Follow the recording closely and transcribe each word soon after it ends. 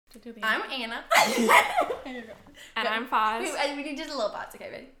To do the I'm Anna. And I'm Foz. Wait, we need just a little pause, okay,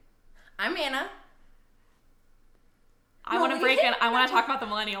 ready? I'm Anna. I want to break it. I want to talk about the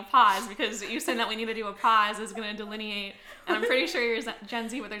millennial pause because you said that we need to do a pause is going to delineate. And I'm pretty sure you're Gen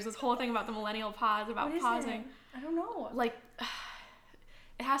Z, but there's this whole thing about the millennial pause, about What is pausing. it? I don't know. Like,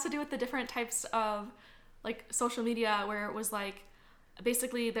 it has to do with the different types of, like, social media where it was like,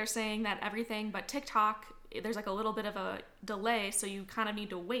 basically they're saying that everything but TikTok, there's like a little bit of a delay, so you kind of need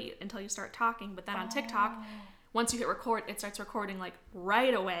to wait until you start talking. But then on TikTok, once you hit record, it starts recording like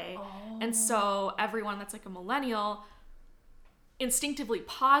right away. And so everyone that's like a millennial instinctively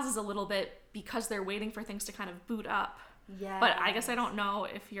pauses a little bit because they're waiting for things to kind of boot up. Yeah. But I guess I don't know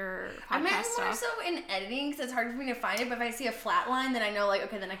if your podcast I'm more stuff. so in editing because it's hard for me to find it, but if I see a flat line, then I know, like,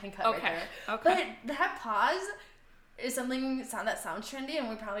 okay, then I can cut right there. Okay. But that pause is something that sounds trendy, and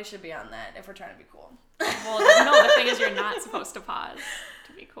we probably should be on that if we're trying to be cool. Well, no, the thing is you're not supposed to pause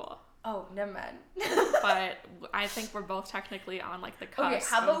to be cool. Oh, never mind. But I think we're both technically on like the cusp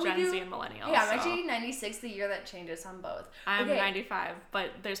how about of we Gen do... Z and millennials. Yeah, I'm so. actually 96, the year that changes on both. I'm 95, but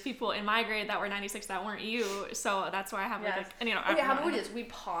there's people in my grade that were 96 that weren't you, so that's why I have like a, and you know. Okay, how about we do this? We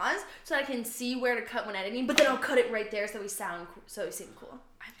pause so I can see where to cut when editing, but then I'll cut it right there so we seem cool. I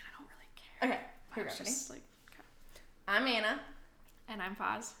mean, I don't really care. Okay, here we go. Just like, okay. I'm Anna. And I'm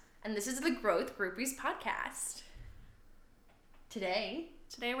Foz. And this is the Growth Groupies podcast. Today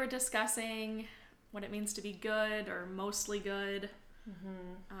we're discussing what it means to be good or mostly good,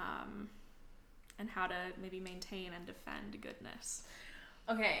 and how to maybe maintain and defend goodness.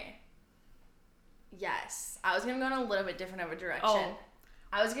 Okay. Yes. I was going to go in a little bit different of a direction. Oh.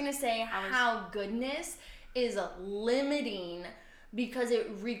 I was going to say how goodness is limiting because it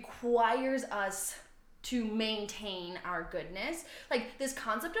requires us to maintain our goodness. Like, this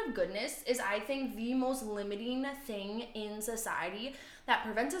concept of goodness is, I think, the most limiting thing in society that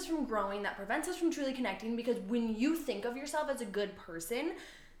prevents us from growing, that prevents us from truly connecting, because when you think of yourself as a good person,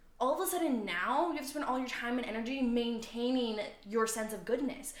 all of a sudden now you have to spend all your time and energy maintaining your sense of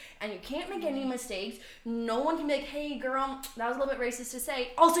goodness. And you can't make any mistakes. No one can be like, hey girl, that was a little bit racist to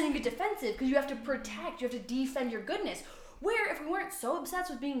say. All of a sudden you get defensive because you have to protect, you have to defend your goodness. Where if we weren't so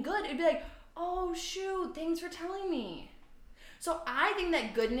obsessed with being good, it'd be like, oh shoot, thanks for telling me. So I think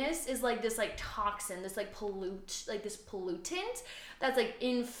that goodness is like this like toxin, this like this pollutant that's like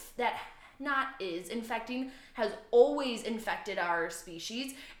infecting, has always infected our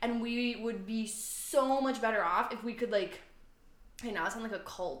species, and we would be so much better off if we could like, hey, now I sound like a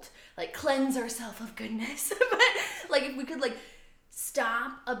cult, like cleanse ourselves of goodness. But like if we could like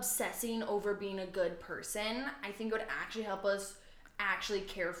stop obsessing over being a good person, I think it would actually help us actually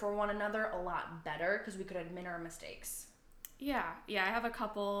care for one another a lot better because we could admit our mistakes. Yeah, I have a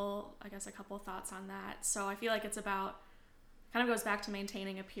couple thoughts on that. So I feel like it's about, kind of goes back to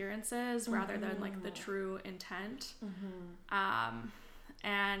maintaining appearances rather than like the true intent.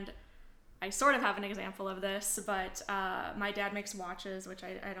 And I sort of have an example of this, but my dad makes watches, which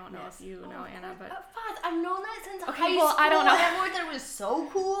I don't know if you know, Anna, but I've known that since high well, school. I don't know. I always thought it was so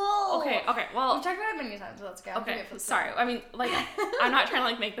cool. Okay, well, we've talked about it many times, so let's go. Okay, sorry. I mean, like, I'm not trying to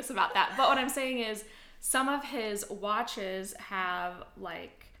like make this about that, but what I'm saying is some of his watches have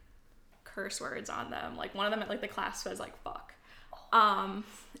like curse words on them. Like one of them, like the clasp says like fuck.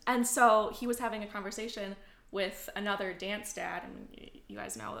 And so he was having a conversation with another dance dad, and you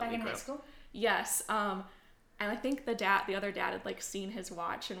guys know that back we in grew high up. school. Yes. And I think the other dad had like seen his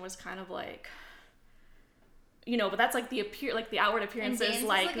watch and was kind of like, you know, but that's like the outward appearance is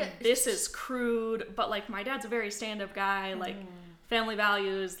like this is crude, but like my dad's a very stand-up guy, like family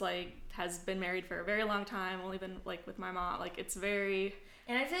values, like has been married for a very long time, only been like with my mom, like it's very.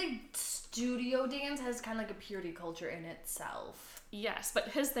 And I feel like studio dance has kind of like a purity culture in itself. Yes, but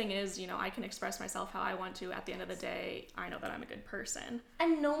his thing is, you know, I can express myself how I want to. At the end of the day, I know that I'm a good person.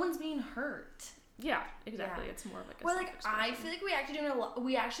 And no one's being hurt. Yeah, exactly. Yeah. It's more of like a well, like, I feel like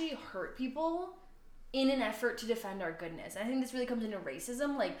we actually hurt people in an effort to defend our goodness. And I think this really comes into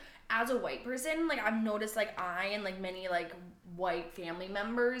racism. Like, as a white person, like, I've noticed, like, I and, like, many, like, white family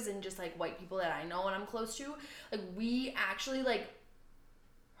members and just, like, white people that I know and I'm close to, like, we actually, like,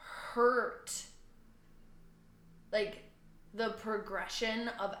 hurt, like, the progression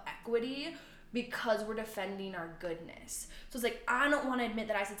of equity because we're defending our goodness. So it's like, I don't want to admit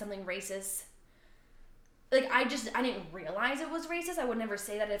that I said something racist. Like, I didn't realize it was racist. I would never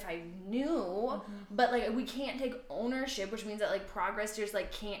say that if I knew. But, like, we can't take ownership, which means that, like, progress just,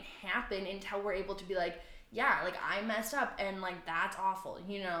 like, can't happen until we're able to be like, yeah, like, I messed up and, like, that's awful,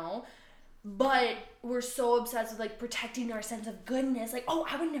 you know? but we're so obsessed with like protecting our sense of goodness. Like, oh,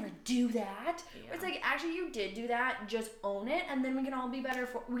 I would never do that. Yeah. It's like, actually, you did do that. Just own it, and then we can all be better.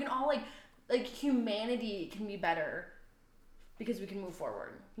 We can all like humanity can be better because we can move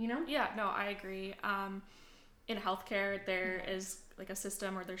forward. You know? Yeah. No, I agree. In healthcare, there is like a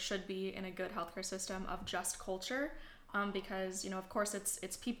system, or there should be in a good healthcare system, of just culture, because of course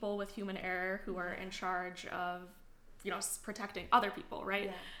it's people with human error who are in charge of protecting other people, right?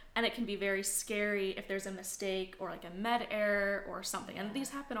 Yeah. And it can be very scary if there's a mistake or like a med error or something. And these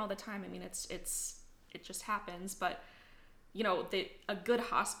happen all the time. I mean, it just happens. But, a good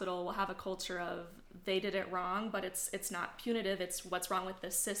hospital will have a culture of they did it wrong, but it's not punitive. It's what's wrong with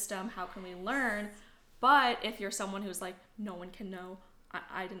this system. How can we learn? But if you're someone who's like, no one can know,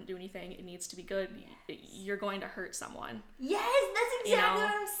 I didn't do anything, it needs to be good, you're going to hurt someone. Yes, that's exactly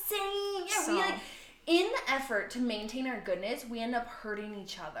what I'm saying. Yeah, so, we in the effort to maintain our goodness, we end up hurting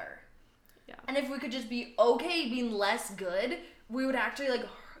each other. Yeah. And if we could just be okay being less good, we would actually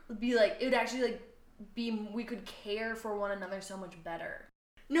we could care for one another so much better.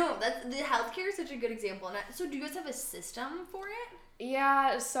 No, the healthcare is such a good example. And so do you guys have a system for it?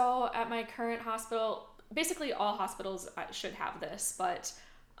 Yeah, so at my current hospital, basically all hospitals should have this, but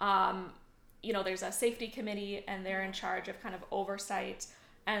there's a safety committee and they're in charge of kind of oversight.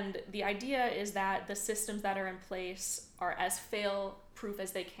 And the idea is that the systems that are in place are as fail-proof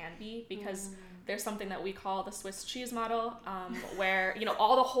as they can be, because there's something that we call the Swiss cheese model, where,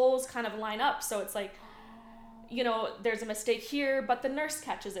 all the holes kind of line up. So it's like, there's a mistake here, but the nurse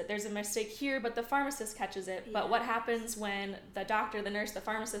catches it. There's a mistake here, but the pharmacist catches it. Yes. But what happens when the doctor, the nurse, the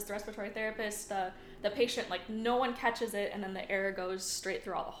pharmacist, the respiratory therapist, the patient, like no one catches it, and then the error goes straight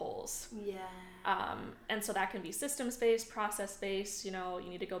through all the holes. Yeah. And so that can be systems-based, process-based, you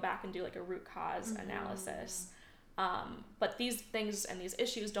need to go back and do like a root cause analysis. But these things and these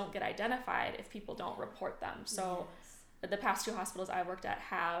issues don't get identified if people don't report them. So the past 2 hospitals I worked at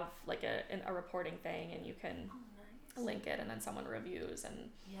have like a reporting thing, and you can link it, and then someone reviews, and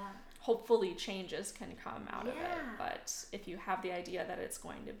hopefully changes can come out of it. But if you have the idea that it's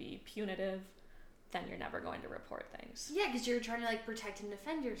going to be punitive, then you're never going to report things. Yeah, because you're trying to like protect and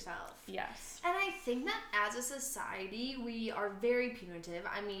defend yourself. Yes. And I think that as a society, we are very punitive.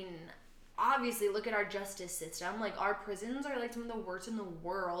 I mean, obviously, look at our justice system. Like, our prisons are like some of the worst in the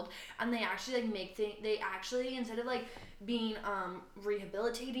world, and they actually like they actually, instead of like being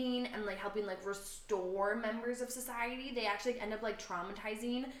rehabilitating and like helping like restore members of society, they actually end up like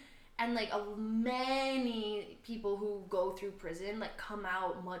traumatizing. And like many people who go through prison like come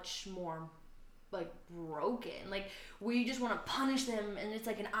out much more like broken. Like, we just want to punish them, and it's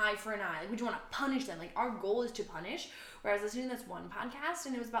like an eye for an eye. Like, we just want to punish them. Like, our goal is to punish. Whereas I was listening to this one podcast,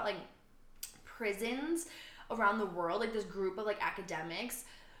 and it was about like prisons around the world, like this group of like academics,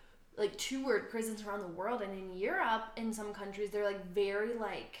 like toured prisons around the world. And in Europe, in some countries, they're like very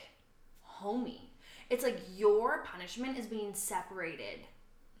like homey. It's like your punishment is being separated.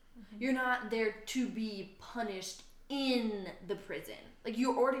 You're not there to be punished in the prison. Like,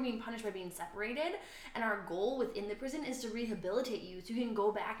 you're already being punished by being separated, and our goal within the prison is to rehabilitate you so you can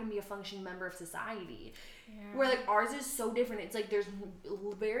go back and be a functioning member of society. Yeah. Where like ours is so different. It's like there's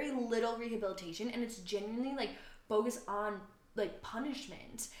very little rehabilitation, and it's genuinely like focused on like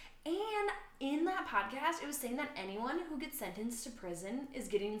punishment. And in that podcast, it was saying that anyone who gets sentenced to prison is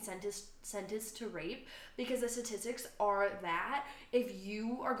getting sentenced to rape, because the statistics are that if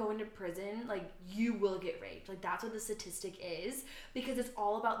you are going to prison, like, you will get raped. Like, that's what the statistic is, because it's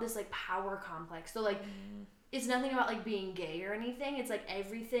all about this like power complex. So like it's nothing about like being gay or anything. It's like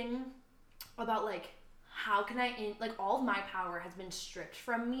everything about like, how can like all of my power has been stripped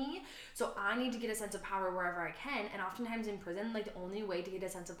from me, so I need to get a sense of power wherever I can. And oftentimes in prison, like, the only way to get a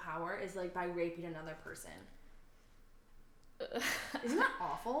sense of power is like by raping another person. Isn't that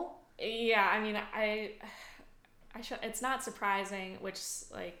awful? Yeah, I mean, it's not surprising, which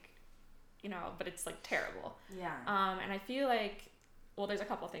like, but it's like terrible. Yeah. And I feel like, well, there's a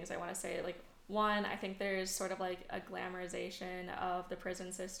couple of things I want to say. Like, one, I think there's sort of like a glamorization of the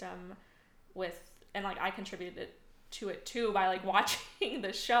prison system and like I contributed to it too by like watching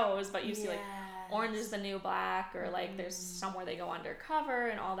the shows, but you see like Orange is the New Black, or like there's somewhere they go undercover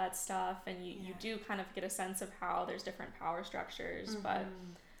and all that stuff, and you do kind of get a sense of how there's different power structures. But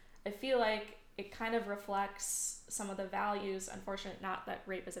I feel like it kind of reflects some of the values. Unfortunately, not that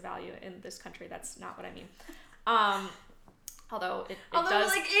rape is a value in this country, that's not what I mean. Although it does,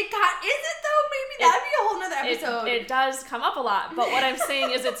 like, is it though? Maybe that'd be a whole nother episode. It does come up a lot, but what I'm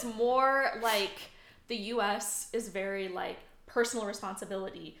saying is it's more like the U.S. is very like personal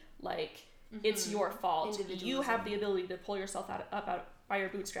responsibility. Like, it's your fault. You have the ability to pull yourself up by your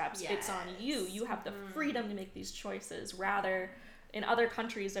bootstraps. Yes. It's on you. You have the freedom to make these choices. Rather, in other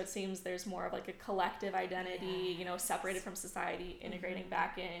countries, it seems there's more of like a collective identity, you know, separated from society, integrating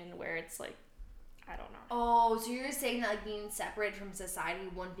back in, where it's like, I don't know. Oh, so you're saying that like being separated from society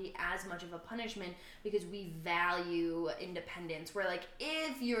wouldn't be as much of a punishment because we value independence. Where like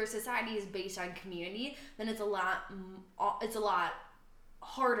if your society is based on community, then it's a lot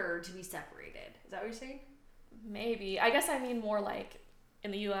harder to be separated. Is that what you're saying? Maybe. I guess I mean more like in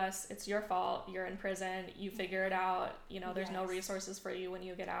the US, it's your fault. You're in prison. You figure it out. You know, there's no resources for you when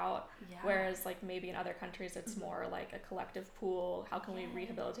you get out. Yeah. Whereas like maybe in other countries, it's more like a collective pool. How can we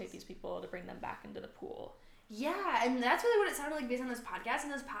rehabilitate these people to bring them back into the pool? Yeah, and that's really what it sounded like based on this podcast.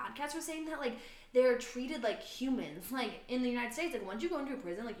 And this podcast was saying that like they're treated like humans. Like in the United States, like once you go into a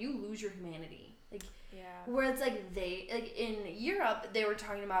prison, like you lose your humanity. Like where it's like they like in Europe they were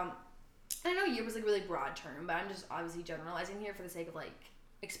talking about. I know Europe was like a really broad term, but I'm just obviously generalizing here for the sake of like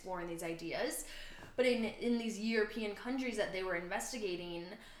exploring these ideas. But in these European countries that they were investigating,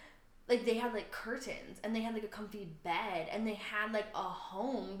 like they had like curtains and they had like a comfy bed and they had like a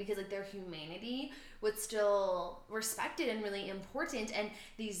home because like their humanity was still respected and really important. And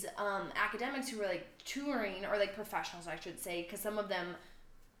these academics who were like touring, or like professionals I should say, because some of them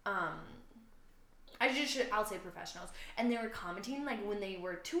I'll say professionals, and they were commenting like when they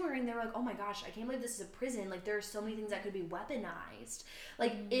were touring, they were like, oh my gosh, I can't believe this is a prison. Like there are so many things that could be weaponized.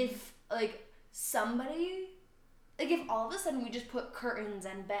 Like if like somebody, like if all of a sudden we just put curtains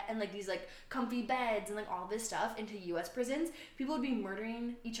and like these like comfy beds and like all this stuff into US prisons, people would be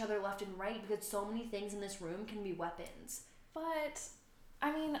murdering each other left and right because so many things in this room can be weapons. But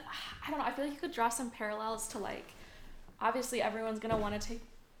I mean, I don't know, I feel like you could draw some parallels to like, obviously everyone's gonna want to take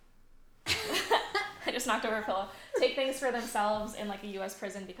I just knocked over a pillow. Take things for themselves in like a U.S.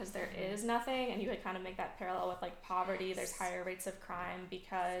 prison because there is nothing, and you could kind of make that parallel with like poverty. There's higher rates of crime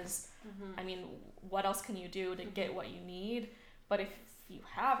because, I mean, what else can you do to get what you need? But if you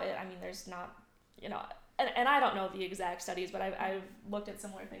have it, I mean, there's not, you know, and I don't know the exact studies, but I've looked at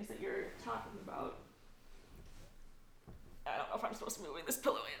similar things that you're talking about. I don't know if I'm supposed to be moving this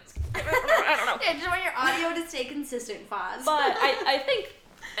pillow in. I don't know. Yeah, just want your audio to stay consistent, Foz. But I think,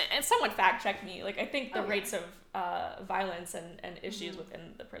 and someone fact checked me, like I think the rates of violence and issues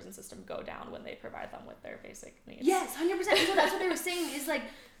within the prison system go down when they provide them with their basic needs. Yes, 100%. So that's what they were saying is like,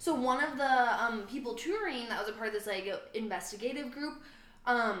 so one of the people touring that was a part of this like investigative group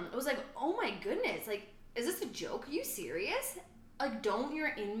was like, oh my goodness, like, is this a joke? Are you serious? Like, don't your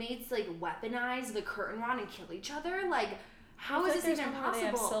inmates like weaponize the curtain rod and kill each other? Like, how is this even possible? They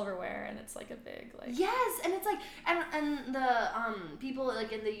have silverware and it's like a big like. Yes, and it's like, and the people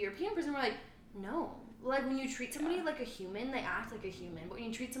like in the European prison were like, no, like when you treat somebody like a human, they act like a human. But when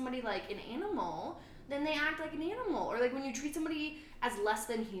you treat somebody like an animal, then they act like an animal. Or like when you treat somebody as less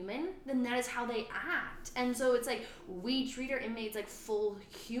than human, then that is how they act. And so it's like we treat our inmates like full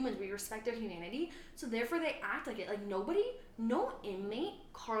humans. We respect their humanity, so therefore they act like it. Like no inmate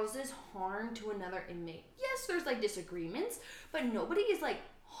causes harm to another inmate. Yes, there's like disagreements, but nobody is like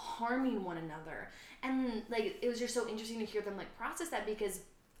harming one another. And like it was just so interesting to hear them like process that, because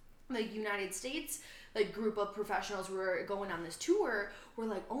the United States like group of professionals who were going on this tour were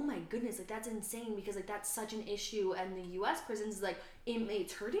like, oh my goodness, like that's insane, because like that's such an issue. And the US prisons is like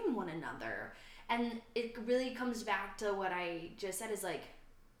inmates hurting one another. And it really comes back to what I just said, is like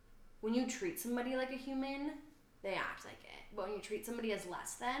when you treat somebody like a human, they act like it. But when you treat somebody as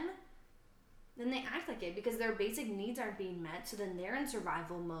less than, then they act like it because their basic needs aren't being met. So then they're in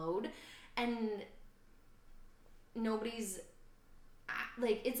survival mode, and nobody's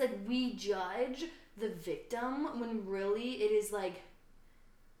like, it's like we judge the victim when really it is like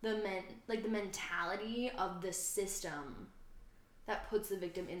the mentality of the system that puts the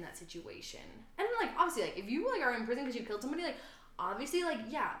victim in that situation. And like obviously like if you like are in prison because you killed somebody, like obviously like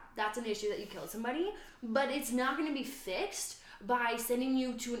yeah, that's an issue that you killed somebody, but it's not going to be fixed by sending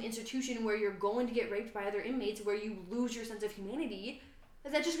you to an institution where you're going to get raped by other inmates, where you lose your sense of humanity.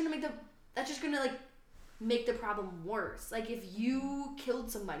 That's just going to make the problem worse. Like if you killed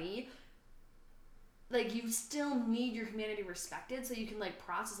somebody, like you still need your humanity respected so you can like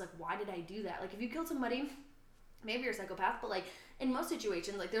process like, why did I do that? Like if you killed somebody, maybe you're a psychopath, but like in most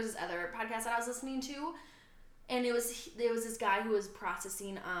situations, like there's this other podcast that I was listening to, and there was this guy who was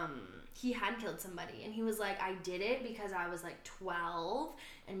processing he had killed somebody, and he was like, I did it because I was like 12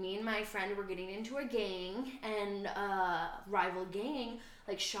 and me and my friend were getting into a gang, and rival gang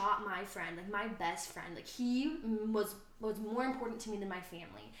like shot my friend, like my best friend, like he was more important to me than my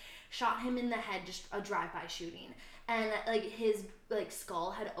family, shot him in the head, just a drive-by shooting. and like his like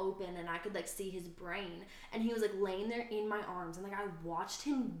skull had opened and I could like see his brain, and he was like laying there in my arms, and like I watched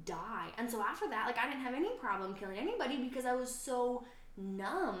him die. And so after that, like I didn't have any problem killing anybody because I was so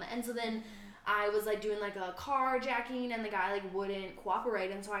numb. And so then I was like doing like a carjacking, and the guy like wouldn't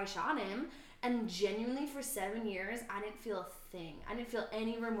cooperate, and so I shot him. And genuinely for 7 years, I didn't feel a thing. I didn't feel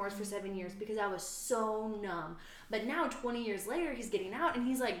any remorse for 7 years because I was so numb. But now 20 years later, he's getting out, and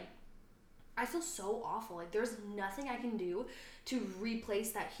he's like, I feel so awful. Like there's nothing I can do to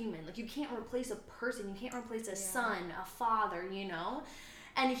replace that human. Like you can't replace a person. You can't replace a son, a father, you know?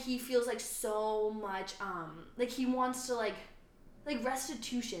 And he feels like so much, like he wants to like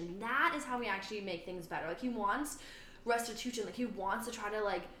restitution. That is how we actually make things better. Like he wants restitution. Like he wants to try to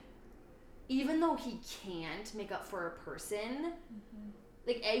like, even though he can't make up for a person,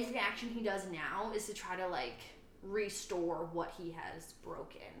 like every action he does now is to try to like restore what he has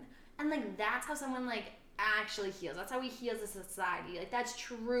broken. And like that's how someone like actually heals. That's how he heals a society. Like that's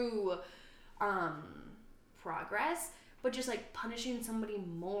true progress. But just like punishing somebody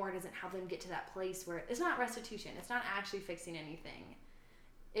more doesn't help them get to that place where it's not restitution. It's not actually fixing anything.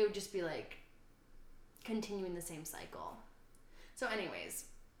 It would just be like continuing the same cycle. So anyways,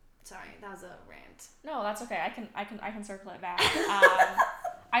 sorry, that was a rant. No, that's okay. I can circle it back.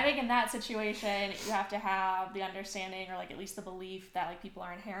 I think in that situation, you have to have the understanding, or like at least the belief that like people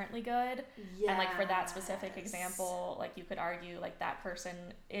are inherently good. Yes. And like for that specific example, like you could argue like that person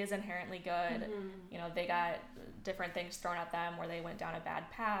is inherently good. You know, they got different things thrown at them where they went down a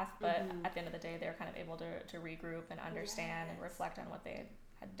bad path, but at the end of the day, they're kind of able to regroup and understand and reflect on what they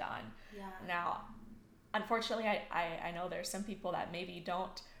had done. Yeah. Now, unfortunately, I know there's some people that maybe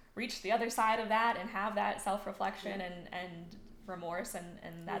don't reach the other side of that and have that self-reflection and remorse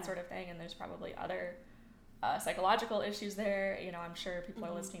and that sort of thing, and there's probably other psychological issues there. You know, I'm sure people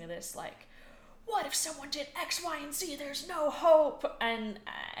are listening to this like, what if someone did X, Y, and Z? There's no hope. And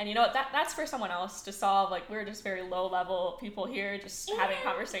you know, that's for someone else to solve. Like, we're just very low level people here, just having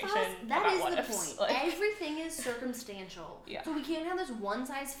conversation. That is the point. Like, everything is circumstantial. Yeah. So we can't have this one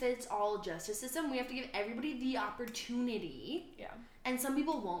size fits all justice system. We have to give everybody the opportunity. Yeah. And some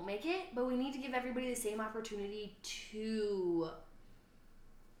people won't make it, but we need to give everybody the same opportunity to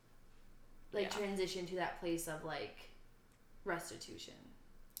like transition to that place of like restitution.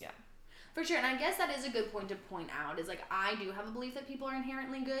 Yeah. For sure. And I guess that is a good point to point out, is like I do have a belief that people are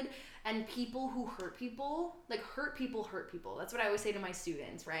inherently good, and people who hurt people, like hurt people. That's what I always say to my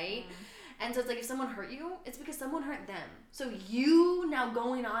students, right? And so it's like if someone hurt you, it's because someone hurt them. So you now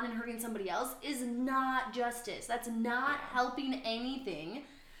going on and hurting somebody else is not justice. That's not helping anything.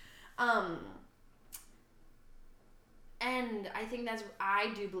 And I think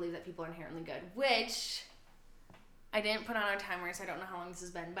I do believe that people are inherently good, which I didn't put on our timer, so I don't know how long this has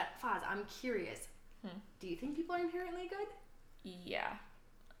been. But Faz, I'm curious. Do you think people are inherently good? Yeah.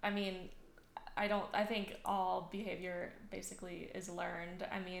 I mean, I think all behavior basically is learned.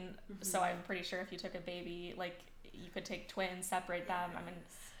 I mean, so I'm pretty sure if you took a baby, like you could take twins, separate them. I mean,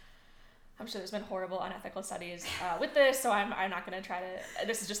 I'm sure there's been horrible unethical studies with this, so I'm not going to try to,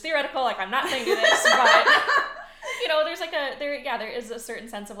 this is just theoretical, like I'm not saying this, but you know, there's like there is a certain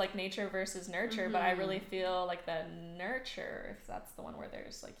sense of like nature versus nurture, but I really feel like the nurture, if that's the one where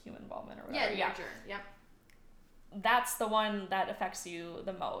there's like human involvement or whatever. Yeah, nurture. Yep. That's the one that affects you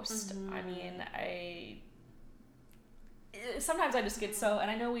the most. I mean, sometimes I just get so, and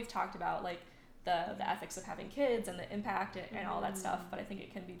I know we've talked about like the ethics of having kids and the impact and all that stuff, but I think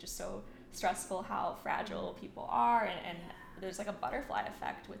it can be just so stressful how fragile people are, and there's like a butterfly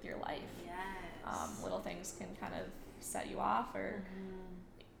effect with your life. Yes. Little things can kind of set you off, or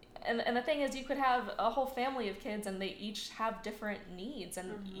and the thing is, you could have a whole family of kids and they each have different needs,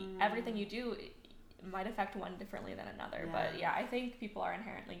 and everything you do might affect one differently than another. But yeah, I think people are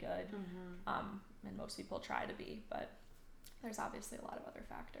inherently good, and most people try to be, but there's obviously a lot of other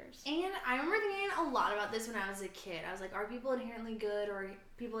factors. And I remember thinking a lot about this when I was a kid. I was like, are people inherently good or are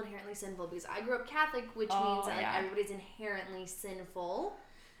people inherently sinful? Because I grew up Catholic, which means that like everybody's inherently sinful,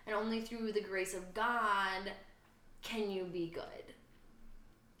 and only through the grace of God can you be good.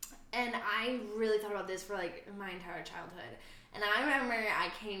 And I really thought about this for like my entire childhood. And I remember I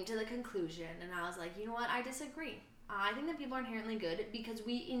came to the conclusion, and I was like, you know what? I disagree. I think that people are inherently good because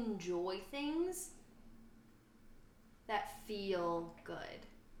we enjoy things that feel good.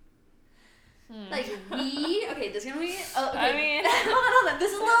 Like okay, this is gonna be. Okay. I mean, hold on.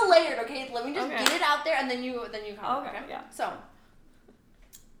 This is a little layered. Okay, let me just get it out there, and then you comment. Okay. Yeah. So,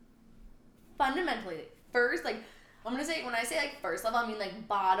 fundamentally, first, like I'm gonna say, when I say like first level, I mean like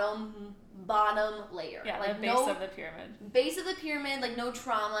bottom layer. Yeah, like the base of the pyramid. Base of the pyramid, like no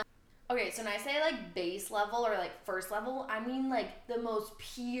trauma. Okay, so when I say like base level or like first level, I mean like the most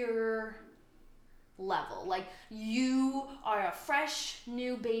pure level. Like you are a fresh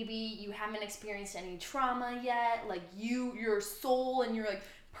new baby, you haven't experienced any trauma yet, like your soul and your like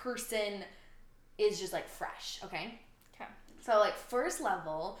person is just like fresh, okay? Okay. So like first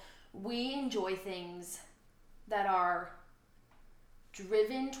level, we enjoy things that are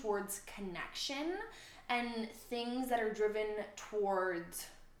driven towards connection and things that are driven towards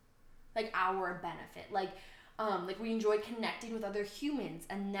like our benefit. Like we enjoy connecting with other humans,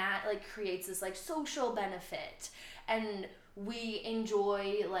 and that like creates this like social benefit. And we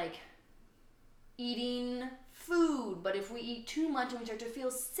enjoy like eating food, but if we eat too much and we start to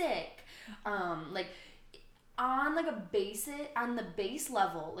feel sick, like on the base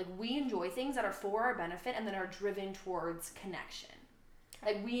level, like we enjoy things that are for our benefit and that are driven towards connection.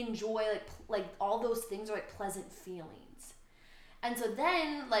 Like we enjoy like all those things are like pleasant feelings. And so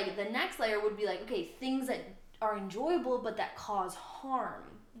then like the next layer would be like, okay, things that are enjoyable but that cause harm.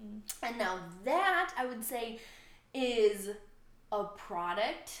 And now that I would say is a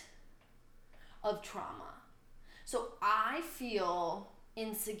product of trauma. So I feel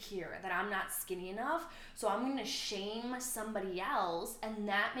insecure that I'm not skinny enough, so I'm going to shame somebody else, and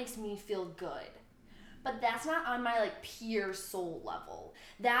that makes me feel good. But that's not on my like pure soul level.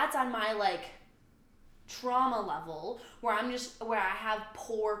 That's on my like trauma level where I have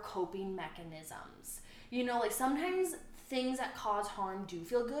poor coping mechanisms. You know, like sometimes things that cause harm do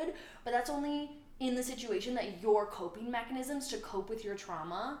feel good, but that's only in the situation that your coping mechanisms to cope with your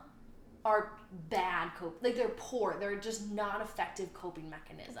trauma are bad like they're poor, they're just not effective coping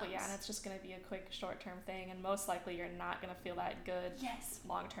mechanisms. Well, yeah, and it's just going to be a quick short-term thing, and most likely you're not going to feel that good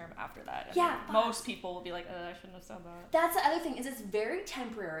long-term after that. And most people will be like, I shouldn't have said that. That's the other thing, is it's very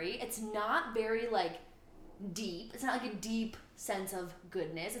temporary. It's not very like deep. It's not like a deep sense of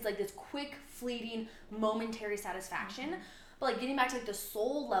goodness. It's like this quick, fleeting, momentary satisfaction. But like getting back to like the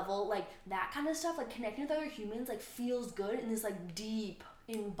soul level, like that kind of stuff, like connecting with other humans, like feels good in this like deep,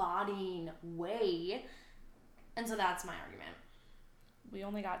 embodying way. And so that's my argument. We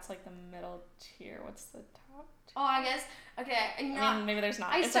only got to like the middle tier. What's the top tier? Oh, I guess, okay. I mean, maybe there's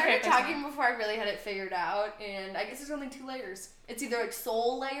not. I started talking before I really had it figured out, and I guess there's only 2 layers. It's either like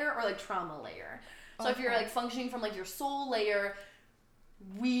soul layer or like trauma layer. So if you're like functioning from like your soul layer,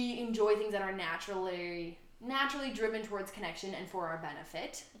 we enjoy things that are naturally driven towards connection and for our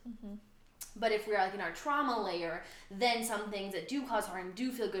benefit. But if we're like in our trauma layer, then some things that do cause harm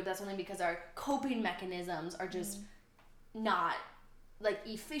do feel good, but that's only because our coping mechanisms are just not like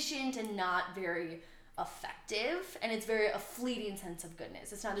efficient and not very effective, and it's very a fleeting sense of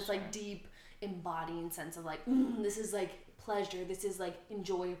goodness. It's not this like deep embodying sense of like this is like pleasure, this is like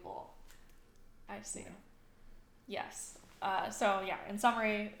enjoyable. I see. Yes. So yeah, in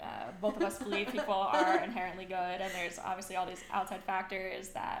summary, both of us believe people are inherently good, and there's obviously all these outside factors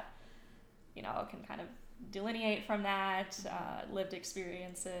that, you know, can kind of delineate from that, lived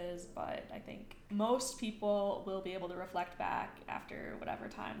experiences, but I think most people will be able to reflect back after whatever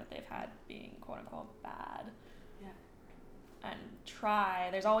time that they've had being quote unquote bad. Yeah. And try,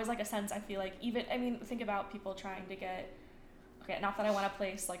 there's always like a sense, I feel like, even, I mean, think about people trying to get, okay, not that I want to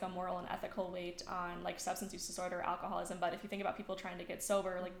place like a moral and ethical weight on like substance use disorder or alcoholism, but if you think about people trying to get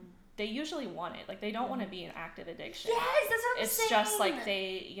sober, like they usually want it. Like they don't want to be in active addiction. Yes, that's what I'm saying. It's just like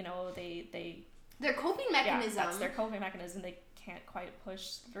they, you know, they their coping mechanism. Yeah, that's their coping mechanism. They can't quite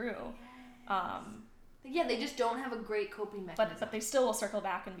push through. Yeah, they just don't have a great coping mechanism. But they still will circle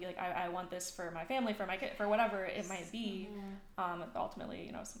back and be like, I want this for my family, for my kid, for whatever it might be. Ultimately,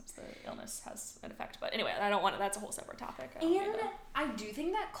 you know, since the illness has an effect. But anyway, that's a whole separate topic. I do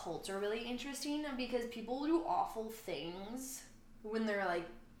think that cults are really interesting because people do awful things when they're like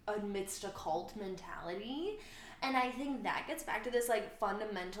amidst a cult mentality. And I think that gets back to this like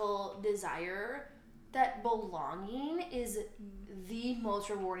fundamental desire that belonging is the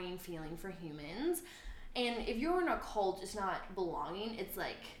most rewarding feeling for humans. And if you're in a cult, it's not belonging, it's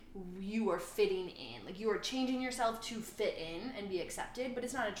like you are fitting in. Like you are changing yourself to fit in and be accepted, but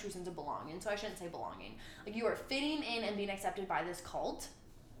it's not a true sense of belonging. So I shouldn't say belonging. Like you are fitting in and being accepted by this cult.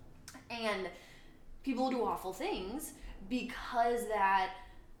 And people do awful things because that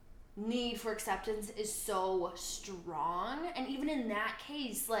need for acceptance is so strong. And even in that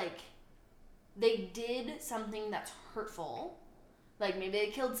case, like they did something that's hurtful. Like maybe they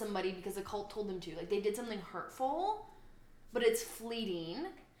killed somebody because the cult told them to. Like they did something hurtful, but it's fleeting.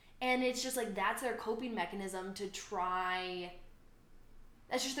 And it's just like that's their coping mechanism to try.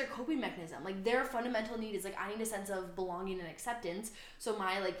 That's just their coping mechanism. Like their fundamental need is like, I need a sense of belonging and acceptance. So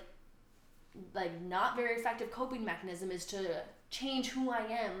my like not very effective coping mechanism is to change who I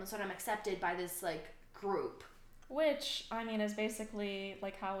am so that I'm accepted by this like group. Which, I mean, is basically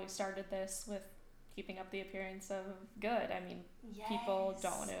like how we started this with keeping up the appearance of good. I mean, people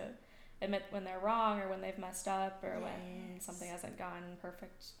don't want to admit when they're wrong or when they've messed up or when something hasn't gone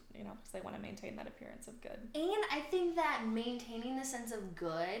perfect, you know, because they want to maintain that appearance of good. And I think that maintaining the sense of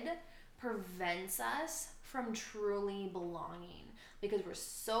good prevents us from truly belonging, because we're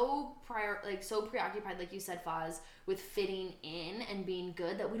so preoccupied, like you said, Foz, with fitting in and being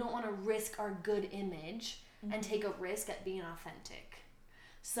good, that we don't want to risk our good image and take a risk at being authentic.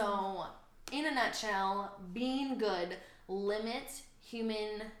 So, in a nutshell, being good limits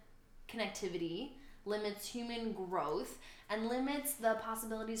human connectivity, limits human growth, and limits the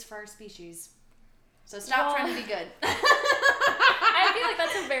possibilities for our species. So stop trying to be good. I feel like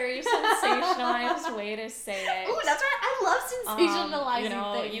that's a very sensationalized way to say it. Ooh, that's right. I love sensationalizing you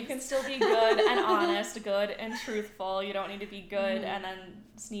know, things. You can still be good and honest, good and truthful. You don't need to be good and then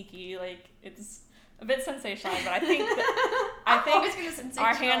sneaky. Like, it's a bit sensationalized, but I think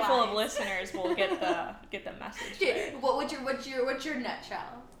our handful of listeners will get the message. Okay, what's your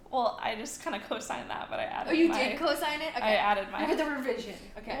nutshell? Well, I just kind of co-signed that, but I added. Oh, you did co-sign it? Okay. I added my. With the revision.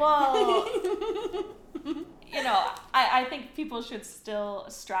 Okay. Well, you know, I think people should still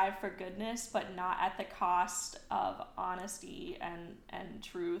strive for goodness, but not at the cost of honesty and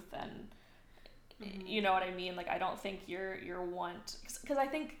truth and you know what I mean. Like, I don't think you're because I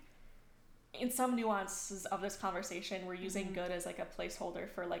think in some nuances of this conversation, we're using good as like a placeholder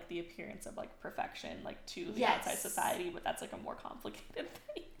for like the appearance of like perfection, like to the outside society, but that's like a more complicated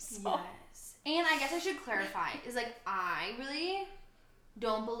thing. So. Yes. And I guess I should clarify is like, I really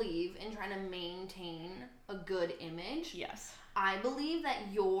don't believe in trying to maintain a good image. Yes. I believe that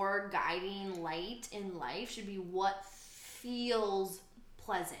your guiding light in life should be what feels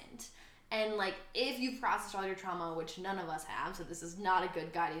pleasant. And, like, if you've processed all your trauma, which none of us have, so this is not a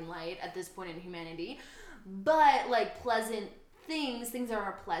good guiding light at this point in humanity, but, like, pleasant things that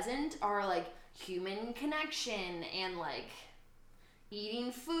are pleasant are, like, human connection and, like,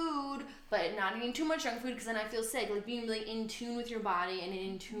 eating food, but not eating too much junk food because then I feel sick. Like, being really in tune with your body and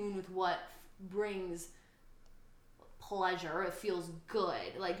in tune with what brings pleasure. It feels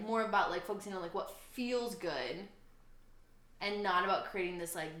good. Like, more about, like, focusing on, like, what feels good. And not about creating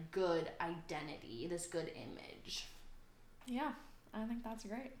this, like, good identity, this good image. Yeah, I think that's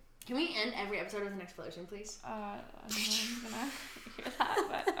great. Can we end every episode with an explosion, please? I don't know if I'm gonna hear that,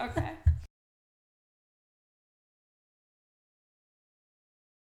 but okay.